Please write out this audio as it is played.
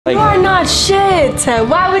not shit.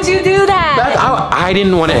 Why would you do that? I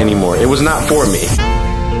didn't want it anymore. It was not for me.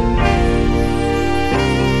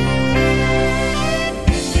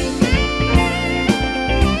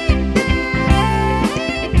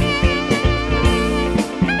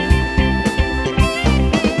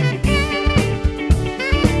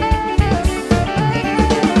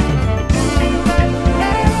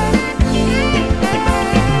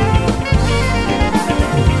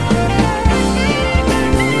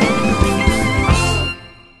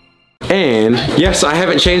 And yes, I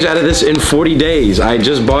haven't changed out of this in 40 days. I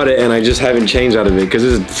just bought it and I just haven't changed out of it because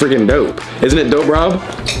it's freaking dope. Isn't it dope, Rob?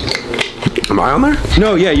 Am I on there?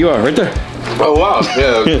 No, yeah, you are right there. Oh wow,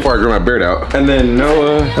 yeah, before I grew my beard out. And then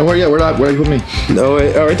Noah. And where you put me? No,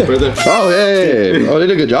 wait, oh, right there. Right there. Oh, yeah. Oh, they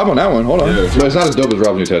did a good job on that one. Hold on. Yeah. But it's not as dope as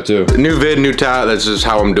Rob's new tattoo. New vid, new tat, that's just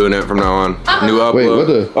how I'm doing it from now on. New upload. Wait, what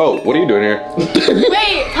the? Oh, what are you doing here?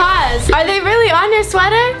 Wait, pause. Are they really on your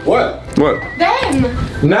sweater? What? What? Them.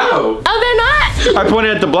 No. Oh, they're not? I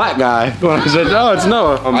pointed at the black guy when I said, oh, it's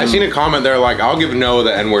Noah. I seen a comment there like, I'll give Noah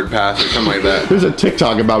the N-word pass or something like that. There's a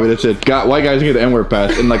TikTok about me that said, white guys get the N-word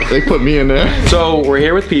pass. And like, they put me in there. So we're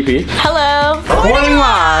here with PP. Hello. Reporting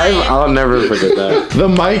live. I'll never forget that. The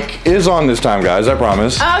mic is on this time, guys. I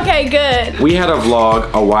promise. Okay, good. We had a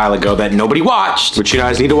vlog a while ago that nobody watched, which you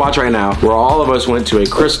guys need to watch right now, where all of us went to a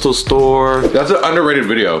crystal store. That's an underrated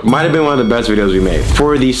video. Might have been one of the best videos we made.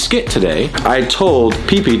 For the skit today, I told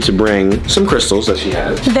PP to bring some crystals that she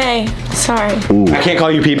has. They. Sorry. Ooh. I can't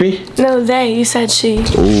call you PP? No, they. You said she.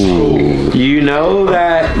 Ooh. You know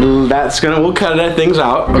we'll cut things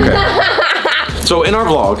out. Okay. So in our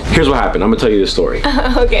vlog, here's what happened. I'm gonna tell you this story.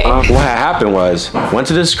 Okay. What happened was, went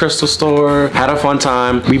to this crystal store, had a fun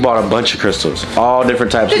time. We bought a bunch of crystals, all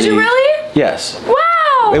different types. Did you really? Yes.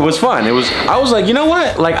 Wow. It was fun. I was like, you know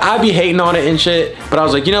what? Like, I'd be hating on it and shit, but I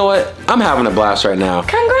was like, you know what? I'm having a blast right now.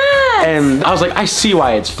 Congrats. And I was like, I see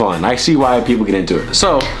why it's fun. I see why people get into it.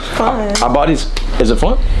 So, fun. I bought these. Is it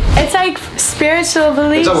fun? It's like spiritual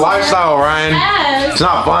beliefs. It's a lifestyle, Ryan. Yes. It's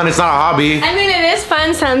not fun. It's not a hobby. I mean, it is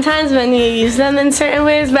fun sometimes when you use them in certain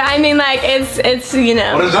ways, but I mean, like, it's you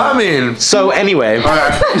know. What does that mean? So anyway.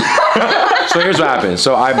 Okay. So here's what happened.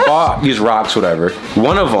 So I bought these rocks, whatever.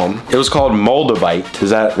 One of them, it was called Moldavite. Does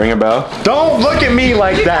that ring a bell? Don't look at me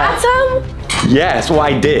like that. Got some? Yes, well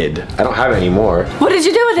I did. I don't have it anymore. What did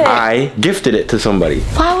you do with it? I gifted it to somebody.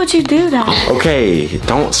 Why would you do that? Okay,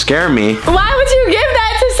 don't scare me. Why would you give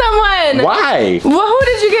that to someone? Why? Well, who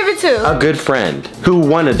did you give it to? A good friend who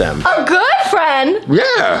wanted them. A good friend?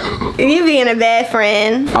 Yeah. You being a bad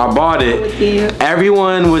friend. I bought it.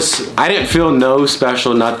 Everyone was, I didn't feel no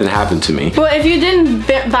special, nothing happened to me. Well, if you didn't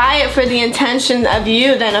buy it for the intention of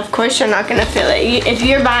you, then of course you're not gonna feel it. If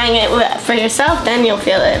you're buying it for yourself, then you'll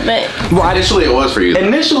feel it, but. Well, initially it was for you.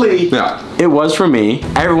 Initially, yeah. It was for me.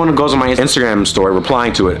 Everyone goes on my Instagram story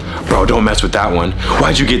replying to it. Bro, don't mess with that one.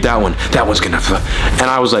 Why'd you get that one? That one's gonna And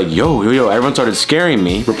I was like, yo. Everyone started scaring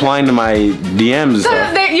me, replying to my DMs.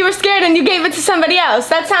 So you were scared and you gave it to somebody else.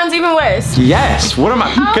 That sounds even worse. Yes. What am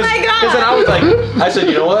I? Oh my God. Because then I was like, I said,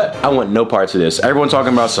 you know what? I want no parts of this. Everyone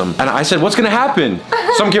talking about some. And I said, what's gonna happen?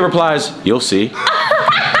 Some kid replies, you'll see.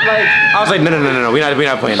 I was like, no, we're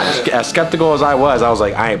not playing that. As skeptical as I was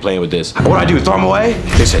like, I ain't playing with this. What do I do, throw them away?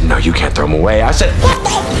 They said, no, you can't throw them away. I said, what the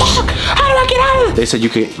fuck? How do I get out of it? They said you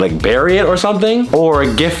could like bury it or something,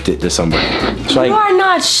 or gift it to somebody. So you are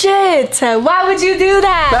not shit. Why would you do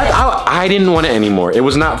that? I didn't want it anymore. It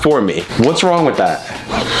was not for me. What's wrong with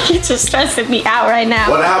that? You're just stressing me out right now.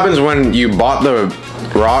 What happens when you bought the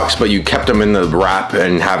rocks, but you kept them in the wrap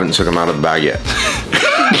and haven't took them out of the bag yet?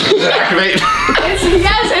 Activate?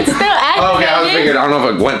 Yes, it's still activated. Okay, I was thinking, I don't know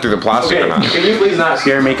if it went through the plastic or not. Can you please not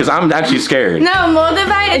scare me? Because I'm actually scared. No,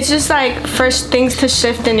 Moldavite, it's just like first things to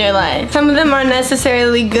shift in your life. Some of them aren't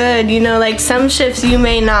necessarily good, you know, like some shifts you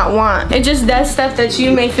may not want. It just does stuff that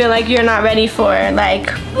you may feel like you're not ready for,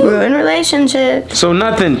 like ruin relationships. So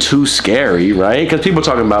nothing too scary, right? Because people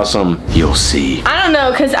talking about some, you'll see. I don't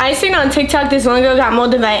know, because I seen on TikTok this one girl got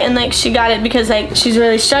Moldavite and like she got it because like she's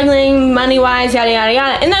really struggling money-wise, yada yada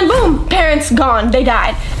yada. And then boom, parents gone, they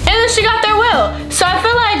died. And then she got their will. So I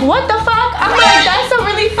feel like, what the fuck? I'm like, that's a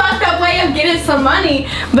really fucked up way of getting some money.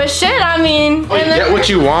 But shit, I mean. Well, you get what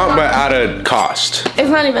you want, but at a cost. It's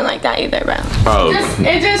not even like that either, bro. Oh,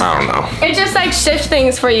 it just, I don't know. It just like shifts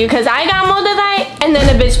things for you. Because I got Moldavite and then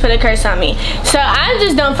the bitch put a curse on me. So I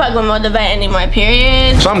just don't fuck with Moldavite anymore,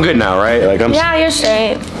 period. So I'm good now, right? Like Yeah, you're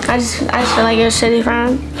straight. I just feel like you're a shitty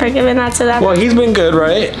friend for giving that to that. Well, he's been good,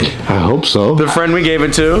 right? I hope so. The friend we gave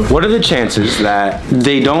Statement 2. What are the chances that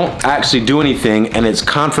they don't actually do anything and it's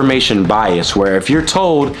confirmation bias, where if you're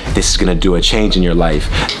told this is gonna do a change in your life,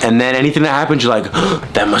 and then anything that happens, you're like, oh,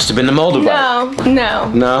 that must have been the multiplier. No.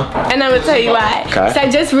 And I'm gonna tell you why. Okay. So I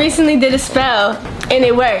just recently did a spell and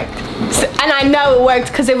it worked. So, and I know it worked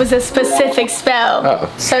because it was a specific spell.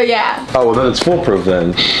 Oh. So yeah. Oh, well then it's foolproof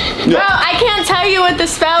then. Bro, I can't tell you what the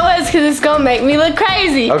spell was because it's gonna make me look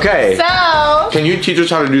crazy. Okay. So. Can you teach us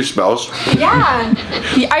how to do spells? Yeah.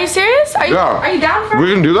 Are you serious? Are you down for it?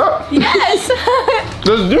 We can do that? Yes.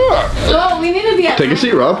 Let's do it. Well, we need to be at Take a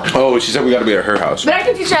seat, Rob. Oh, she said we gotta be at her house. But I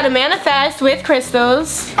can teach you how to manifest with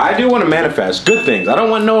crystals. I do want to manifest good things. I don't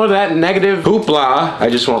want no of that negative hoopla. I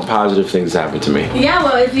just want positive things to happen to me. Yeah,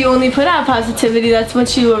 well, if you only put out positivity, that's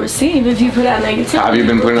what you will receive. If you put out negativity. Have you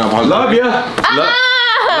been putting out positive? Love ya.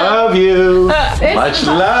 Love you. Much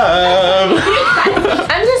love.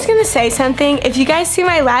 I'm just gonna say something. If you guys see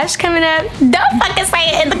my lash coming up, don't fucking say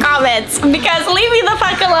it in the comments because leave me the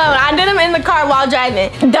fuck alone. I did them in the car while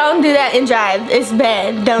driving. Don't do that and drive. It's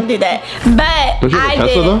bad. Don't do that. But Don't you have a I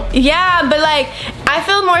Tesla, did. though? Yeah, but like I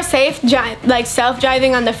feel more safe like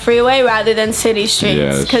self-driving on the freeway rather than city streets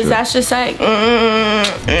Yeah, that's because true. that's just like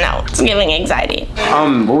no, it's giving anxiety.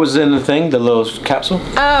 What was in the thing? The little capsule?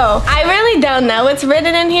 Oh, I really don't know what's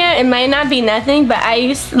written in here. It might not be nothing, but I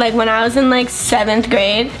used, like when I was in like 7th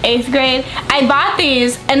grade, 8th grade, I bought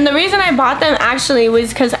these, and the reason I bought them actually was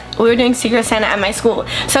because we were doing Secret Santa at my school.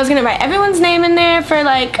 So I was gonna write everyone's name in there for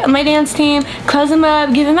like my dance team, close them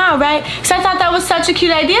up, give them out, right? So I thought that was such a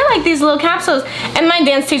cute idea, like these little capsules. And my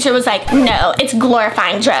dance teacher was like, no, it's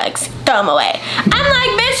glorifying drugs. Throw them away. I'm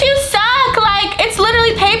like, bitch, you suck. Like, it's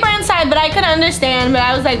literally paper inside, but I could understand, but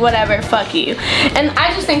I was like, whatever, fuck you. And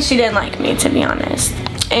I just think she didn't like me, to be honest.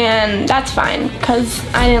 And that's fine, because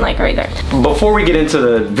I didn't like her either. Before we get into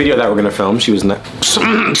the video that we're gonna film, she was not.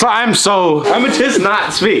 I'm gonna just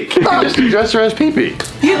not speak. Just dress her as Pee-Pee.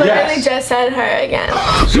 You literally just said her again.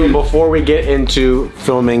 So before we get into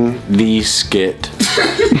filming the skit,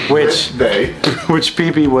 which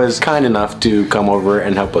Pee-Pee was kind enough to come over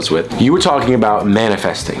and help us with, you were talking about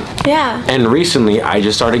manifesting. Yeah. And recently, I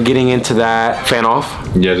just started getting into that. Fan off.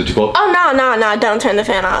 Yeah, did you pull? Oh, no, don't turn the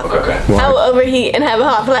fan off. Okay. I will overheat and have a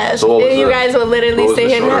hot flash. So what was And you the- guys will literally what was sit the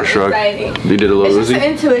here and have shrug? anxiety. You did a little It's just an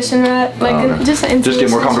intuition rub, like okay. just an intuition Just get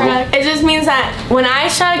more comfortable? shrug. It just means that when I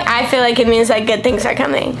shrug, I feel like it means that good things are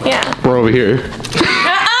coming. Yeah. We're over here.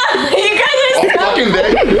 You guys are so Fucking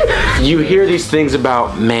day. You hear these things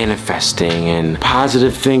about manifesting and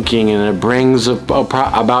positive thinking, and it brings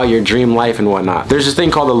about your dream life and whatnot. There's this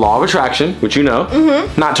thing called the law of attraction, which you know.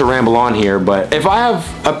 Not to ramble on here, but if I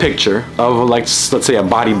have a picture of, like, let's say a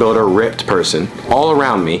bodybuilder, ripped person all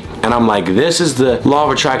around me, and I'm like, this is the law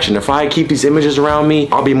of attraction. If I keep these images around me,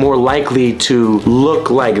 I'll be more likely to look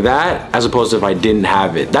like that as opposed to if I didn't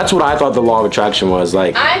have it. That's what I thought the law of attraction was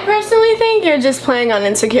like. I personally think you're just playing on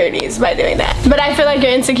insecurities by doing that. But I feel like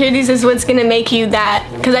your insecurities is what's gonna make you that.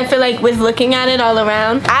 Because I feel like with looking at it all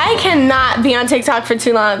around, I cannot be on TikTok for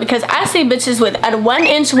too long because I see bitches with a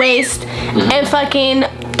 1-inch waist and fucking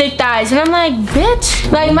thick thighs. And I'm like,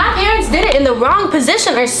 bitch, like my parents did it in the wrong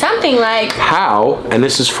position or something. Like, How, and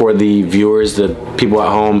this is for the viewers, the people at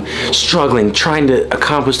home struggling, trying to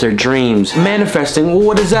accomplish their dreams, manifesting, well,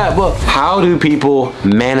 what is that? Well, how do people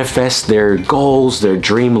manifest their goals, their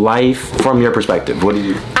dream life from your perspective? What do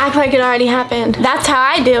you do? act like it already happened. That's how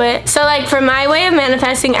I do it. So like for my way of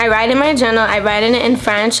manifesting, I write in my journal, I write in it in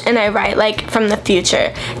French, and I write like from the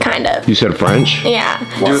future, kind of. You said French? Yeah.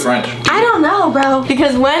 What's French? I don't know, bro.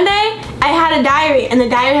 Because one day I had a diary and the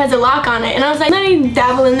diary has a lock on it, and I was like, let me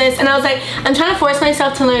dabble in this, and I was like, I'm trying to force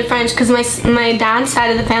myself to learn French because my dad's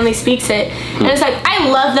side of the family speaks it, and it's like I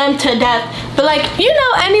love them to death, but like, you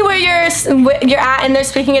know, anywhere you're at and they're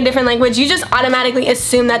speaking a different language, you just automatically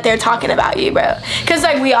assume that they're talking about you, bro. Because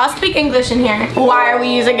like we all speak English in here. Why are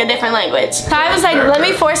we using a different language? So I was like, let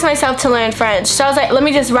me force myself to learn French. So I was like, let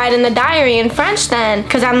me just write in the diary in French then,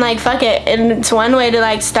 because I'm like, fuck it, and it's one way to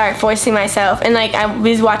like start forcing myself. And like I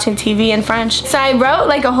was watching TV in French, so I wrote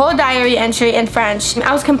like a whole diary entry in French.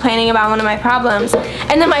 I was complaining about one of my problems,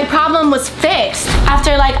 and then my problem was fixed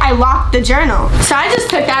after like I locked the journal. So I just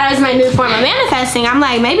took that as my new form of manifesting. I'm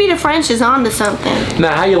like, maybe the French is on to something.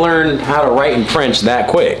 Now, how you learn how to write in French that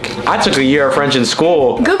quick? I took a year of French in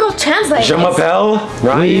school. Google Translate. Je m'appelle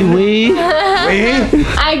Ryan. Oui.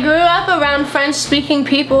 I grew up around French-speaking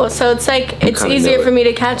people, so it's like it's kinda easier knew it. for me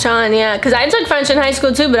to catch on. Yeah, because I took French in high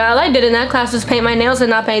school too, but all I did in that class was paint my nails and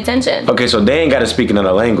not pay attention. Okay, so they ain't got to speak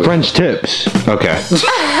another language. French tips. Okay.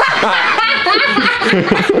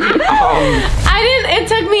 I didn't. It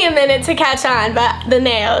took me a minute to catch on, but the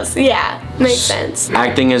nails, yeah, makes sense.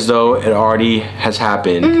 Acting as though it already has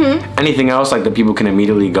happened. Anything else like that people can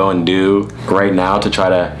immediately go and do right now to try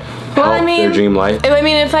to help their dream life? I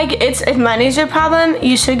mean, if money's your problem,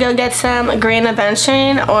 you should go get some green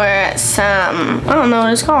aventurine or some, I don't know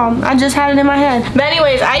what it's called. I just had it in my head. But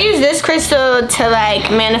anyways, I use this crystal to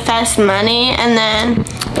like manifest money, and then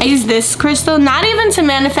I use this crystal not even to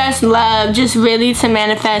manifest love, just really to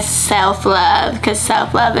manifest self-love, because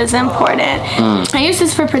self-love is important. I use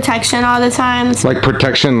this for protection all the time. Like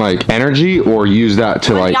protection, like energy, or use that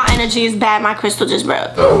to like. Y'all energy is bad. My crystal just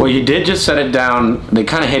broke. Well, you did just set it down. They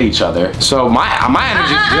kind of hit each other. So my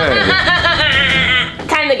energy's good.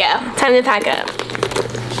 Time to go. Time to pack up.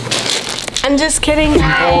 I'm just kidding,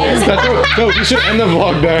 guys. No, we should end the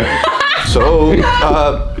vlog there. So,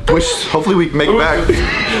 hopefully we can make it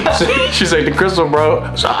back. She's like, the crystal,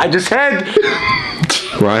 bro. So I just said.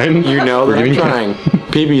 Ryan, You know that I'm trying.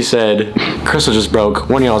 PB said, crystal just broke.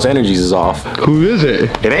 One of y'all's energies is off. who is it?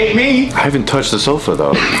 It ain't me. I haven't touched the sofa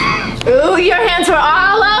though. Ooh, your hands were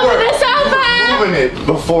all over the sofa. Moving it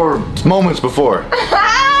before, moments before.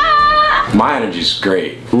 My energy's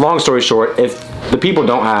great. Long story short, if the people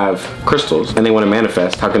don't have crystals and they want to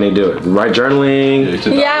manifest, how can they do it? Write journaling?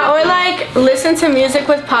 Yeah, or like listen to music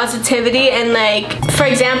with positivity, and like, for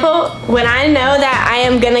example, when I know that I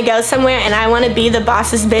am gonna go somewhere and I want to be the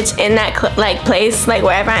boss's bitch in that place, like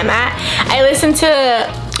wherever I'm at, I listen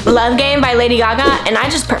to Love Game by Lady Gaga, and I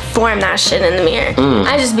just perform that shit in the mirror.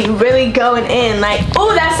 I just be really going in, like,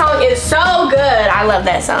 oh, that song is so good. I love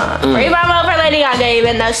that song. Free promo for Lady Gaga,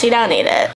 even though she don't need it.